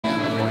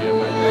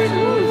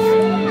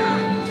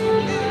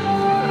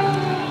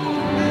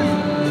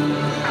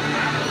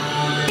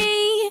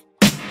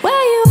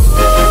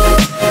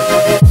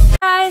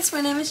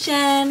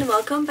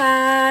welcome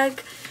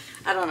back.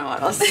 I don't know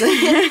what else to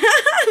say.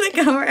 The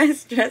camera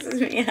stresses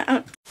me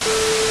out.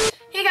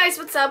 Hey guys,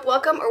 what's up?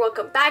 Welcome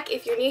back.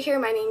 If you're new here,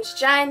 my name's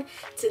Jen.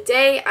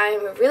 Today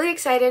I'm really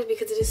excited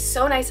because it is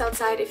so nice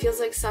outside. It feels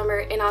like summer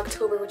in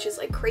October, which is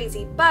like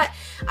crazy, but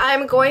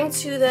I'm going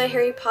to the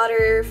Harry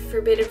Potter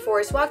Forbidden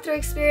Forest walkthrough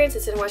experience.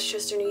 It's in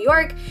Westchester, New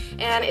York,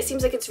 and it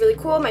seems like it's really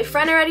cool. My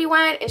friend already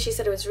went and she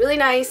said it was really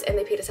nice and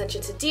they paid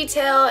attention to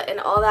detail and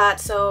all that.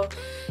 So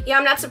yeah,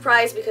 I'm not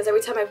surprised because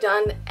every time I've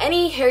done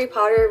any Harry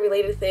Potter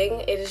related thing,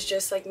 it is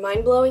just like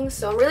mind-blowing.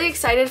 So I'm really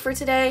excited for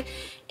today.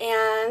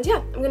 And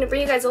yeah, I'm gonna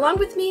bring you guys along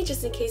with me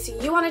just in case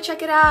you want to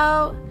check it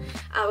out.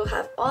 I will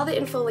have all the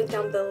info linked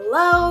down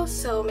below,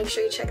 so make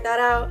sure you check that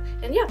out.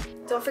 And yeah,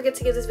 don't forget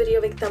to give this video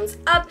a big thumbs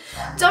up.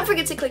 Don't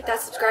forget to click that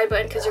subscribe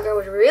button because your girl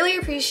would really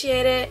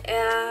appreciate it.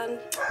 And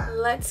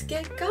let's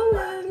get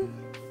going.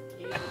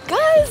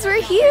 Guys,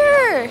 we're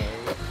here.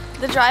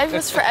 The drive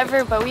was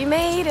forever, but we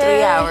made it.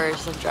 3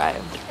 hours of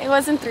drive. It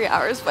wasn't 3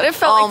 hours, but it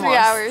felt Almost. like 3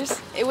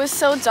 hours. It was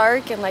so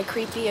dark and like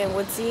creepy and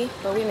woodsy,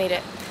 but we made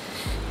it.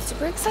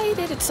 Super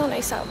excited. It's so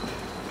nice out.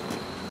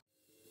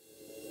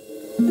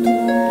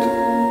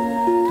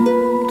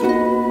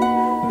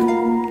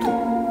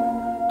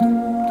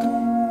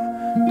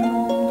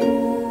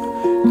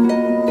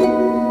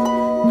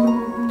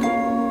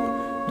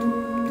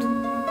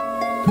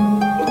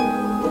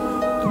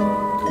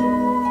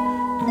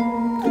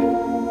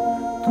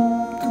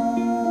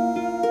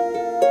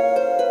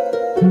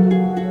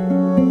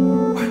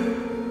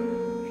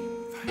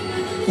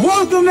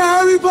 Welcome to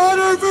Harry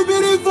Potter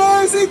Forbidden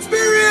Forest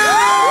Experience!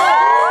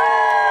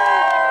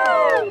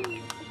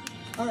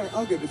 Alright,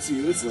 I'll give it to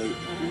you, it's late.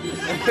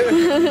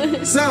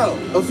 So,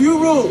 a few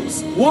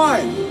rules.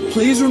 1,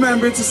 please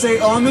remember to stay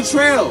on the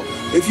trail.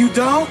 If you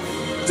don't,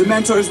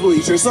 Dementors will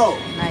eat your soul.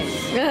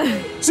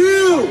 Nice.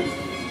 2,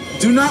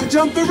 do not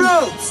jump the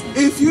ropes.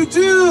 If you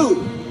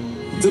do,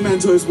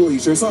 Dementors will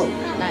eat your soul.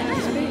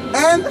 Nice.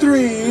 And 3,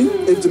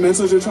 if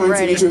Dementors are trying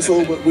to eat your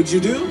soul, what would you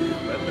do?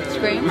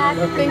 Scream.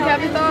 Think,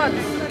 have your thoughts.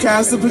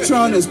 Cast the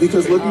Patronus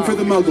because looking for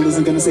the Muggle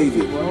isn't going to save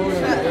you.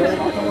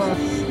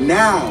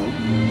 Now,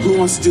 who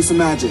wants to do some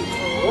magic?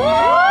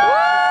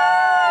 Alright,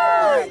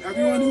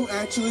 everyone who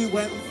actually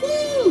went,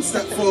 woo,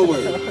 step forward.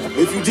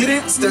 If you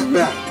didn't, step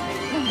back.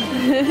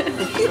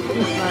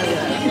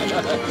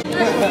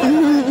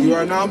 You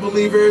are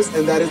non-believers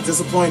and that is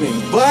disappointing,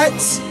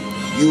 but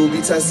you will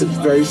be tested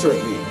very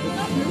shortly.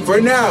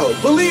 For now,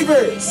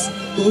 believers,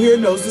 who here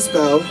knows the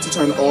spell to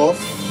turn off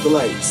the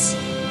lights?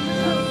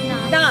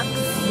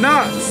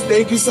 Knox,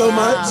 thank you so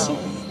much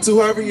to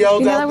whoever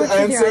yelled out the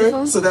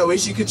answer so that way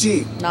she could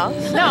cheat. No,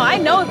 I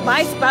know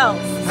my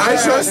spells. I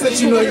trust that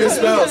you know your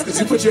spells because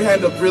you put your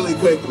hand up really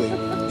quickly.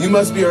 You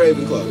must be a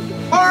Ravenclaw.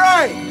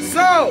 Alright,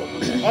 so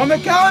on the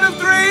count of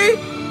 3,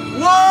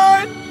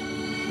 1,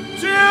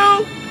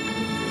 2,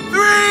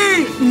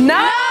 3.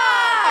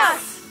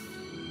 Knox!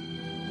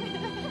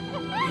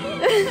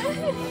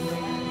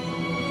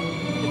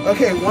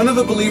 Okay, one of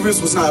the believers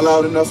was not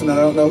loud enough and I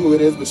don't know who it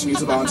is, but she needs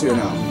to volunteer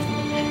now.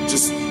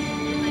 Just,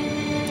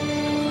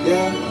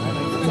 yeah,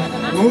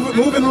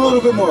 move in a little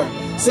bit more.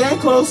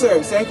 Stand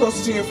closer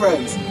to your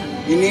friends.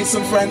 You need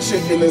some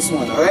friendship in this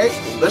one, all right?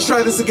 Let's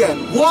try this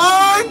again.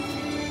 1,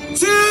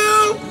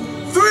 2,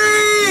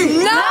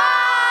 3.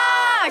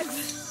 Knox!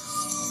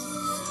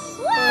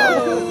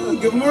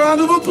 Give them a round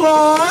of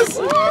applause.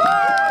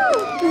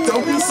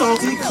 Don't be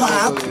salty,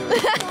 clap.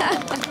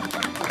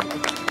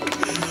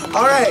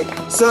 All right,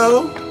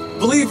 so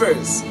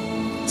believers.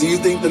 Do you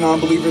think the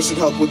non-believers should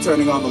help with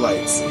turning on the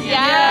lights?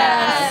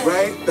 Yes!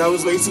 Right? That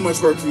was way too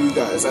much work for you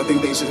guys. I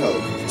think they should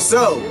help.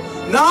 So,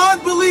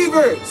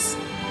 non-believers,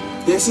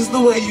 this is the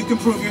way you can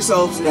prove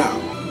yourselves now.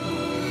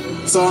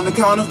 So on the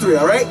count of 3,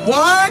 all right?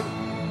 1,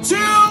 2,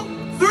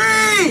 3!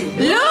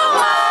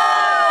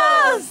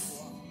 Lumos!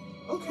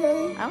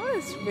 Okay. I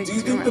was Do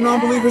you think the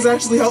non-believers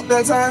actually helped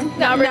that time?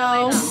 Not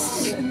really.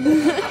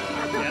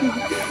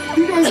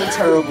 You guys are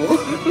terrible.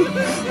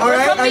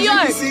 Alright, as you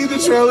can see, the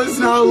trail is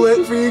now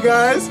lit for you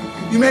guys.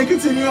 You may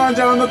continue on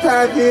down the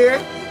path here.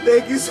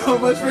 Thank you so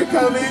much for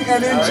coming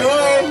and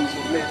enjoy.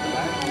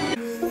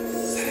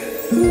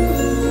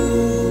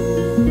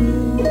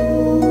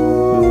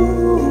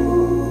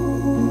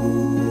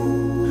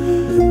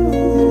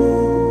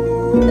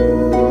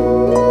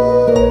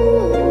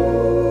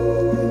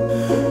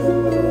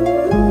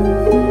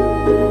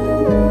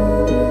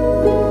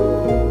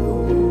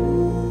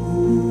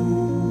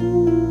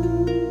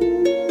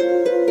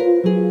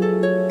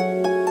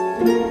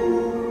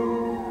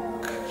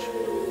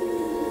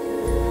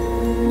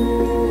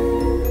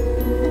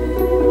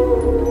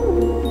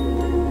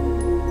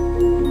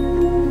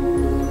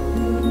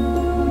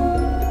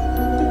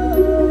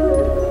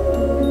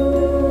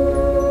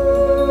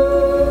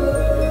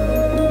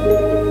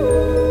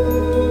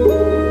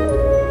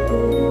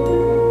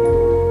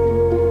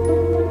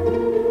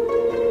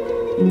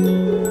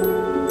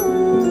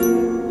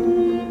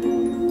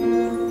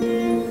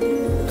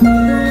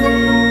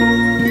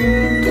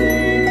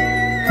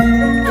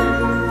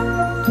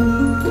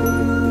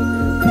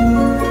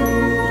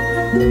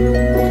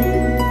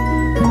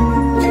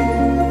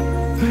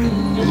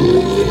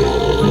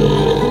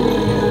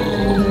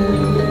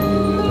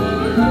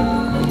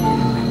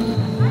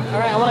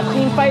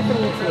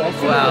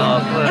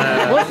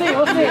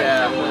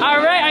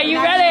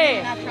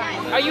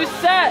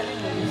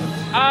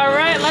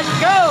 let's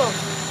go!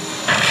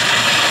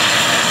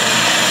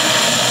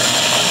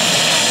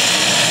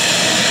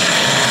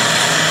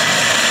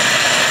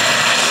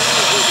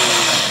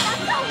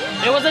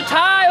 It was a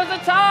tie! It was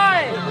a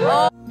tie!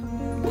 Oh.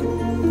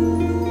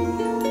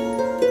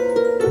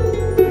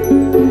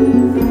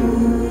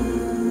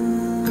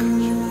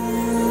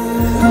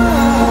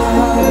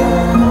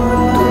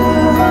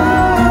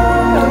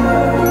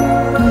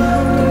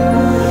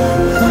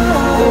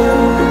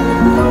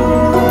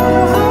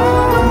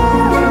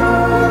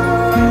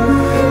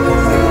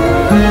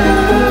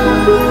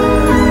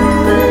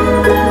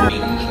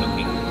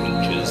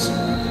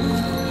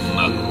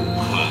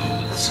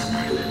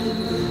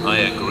 I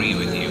agree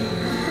with you.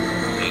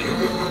 They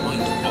look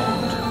quite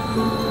odd.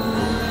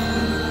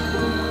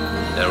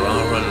 There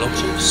are a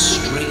lot of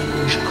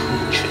strange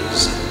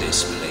creatures in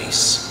this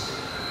place.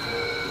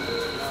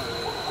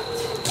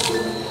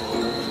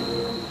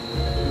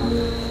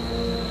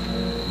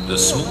 The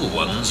small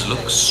ones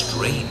look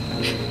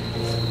strange.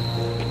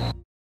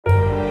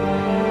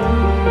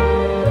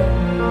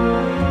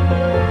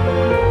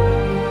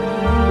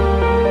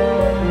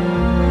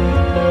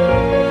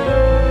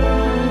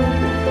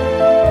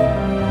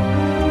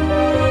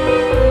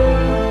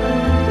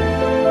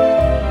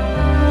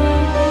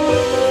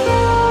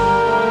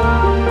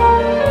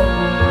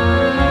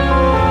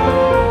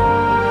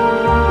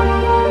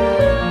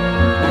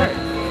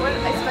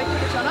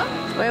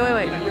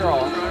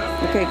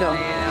 Okay, go.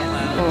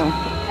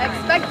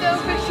 Expecto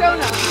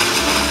Patronum.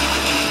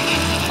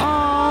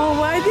 Oh,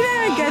 why did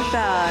I get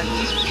that?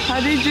 How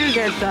did you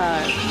get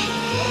that?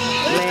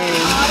 Lame.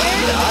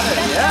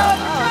 Yeah.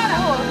 Oh,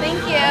 cool.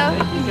 Thank you.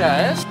 Thank you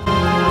guys.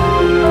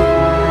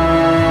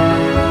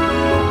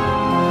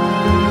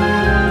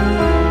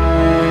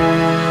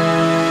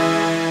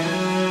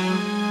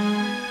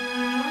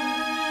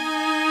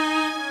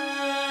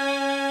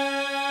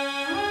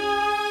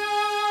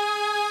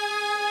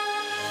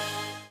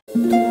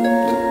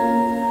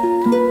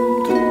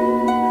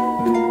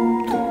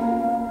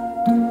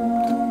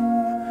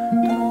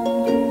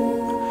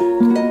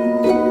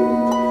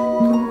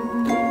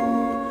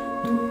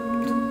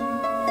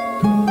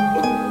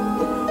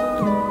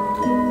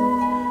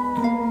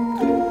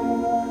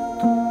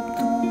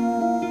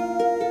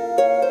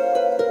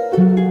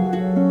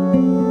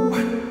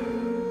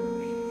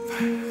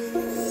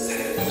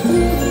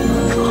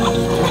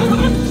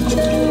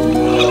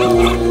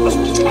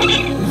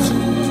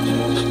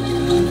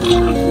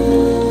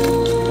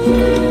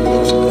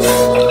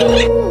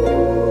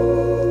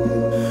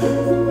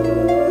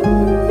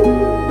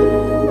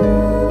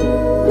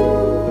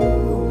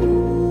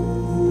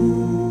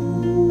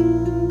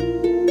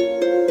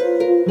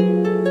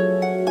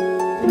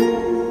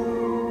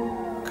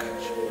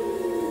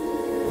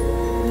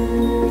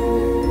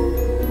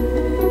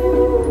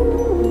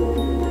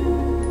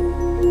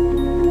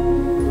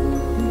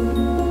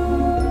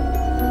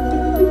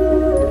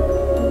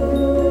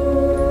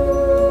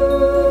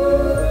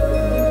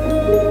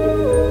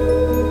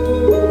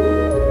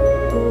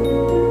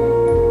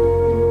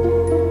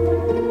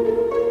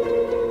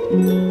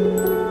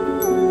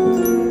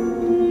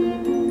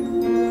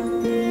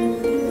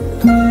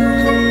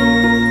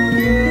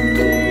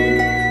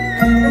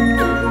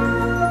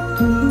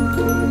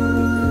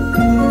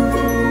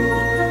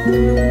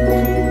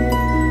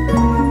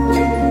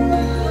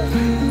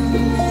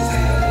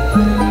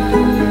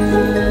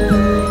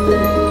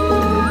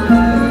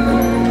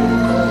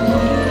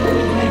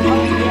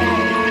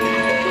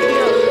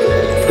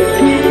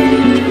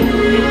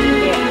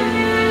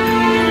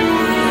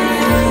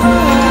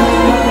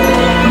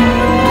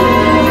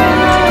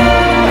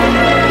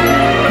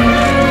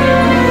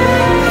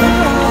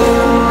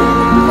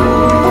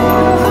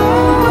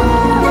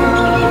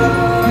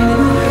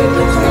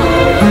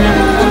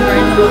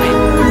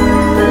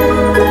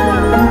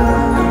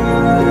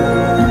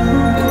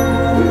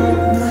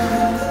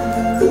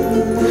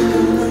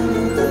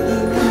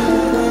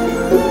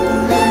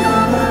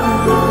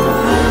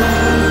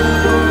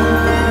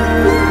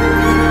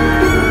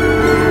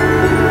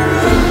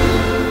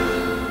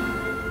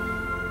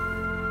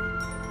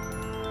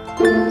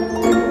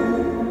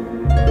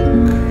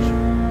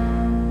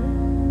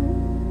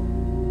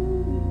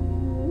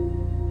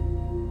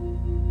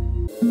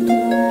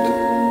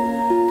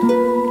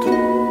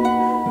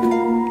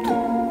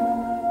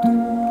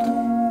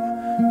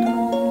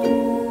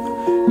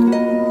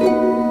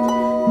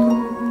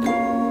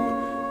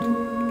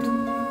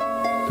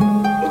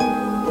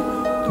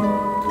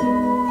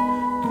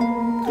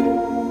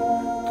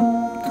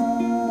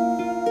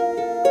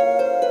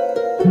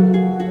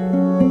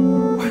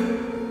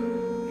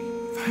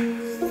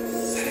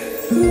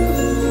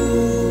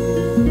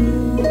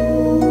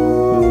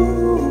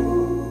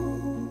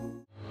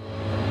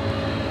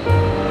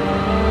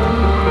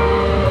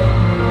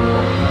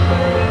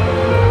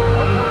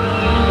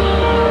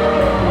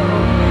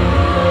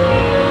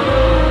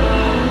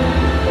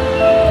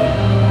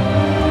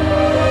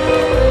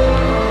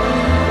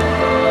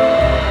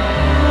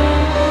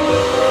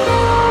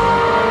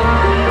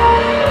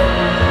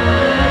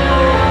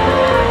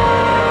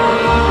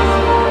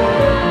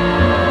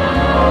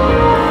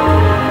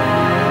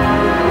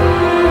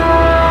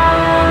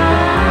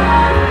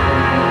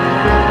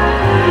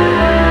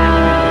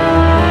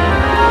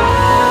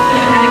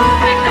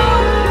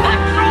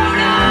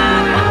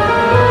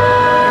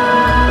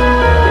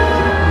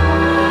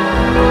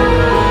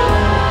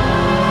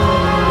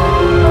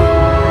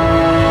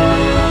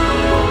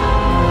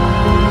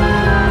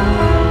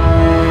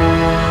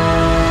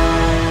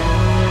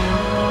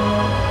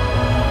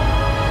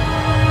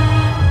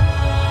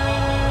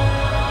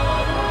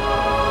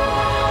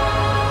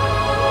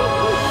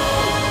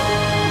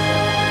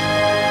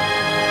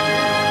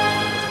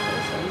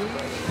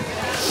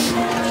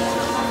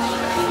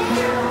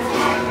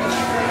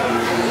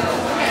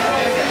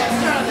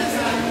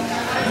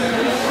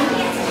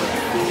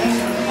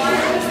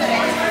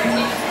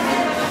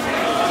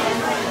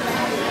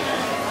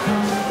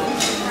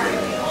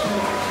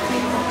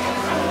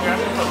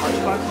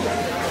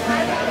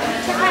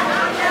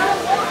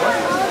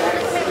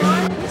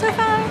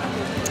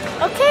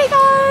 Okay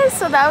guys,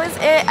 so that was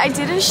it. I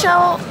didn't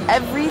show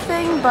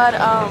everything, but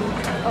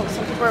oh,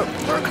 some people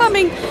were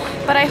coming,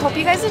 but I hope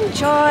you guys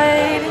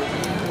enjoyed,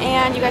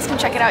 and you guys can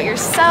check it out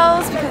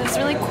yourselves because it's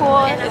really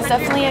cool. It's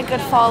definitely a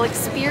good fall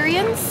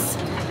experience.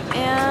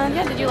 And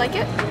yeah, did you like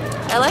it?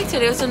 I liked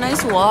it. It was a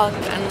nice walk,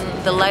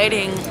 and the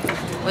lighting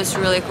was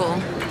really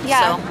cool.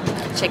 Yeah.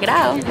 So check it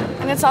out.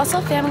 And it's also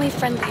family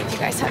friendly if you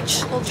guys have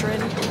children.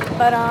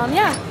 But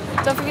yeah,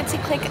 don't forget to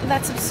click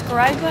that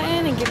subscribe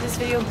button and give this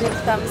video a big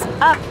thumbs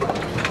up.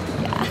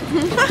 Yeah.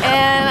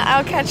 And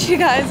I'll catch you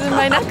guys in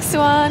my next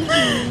one.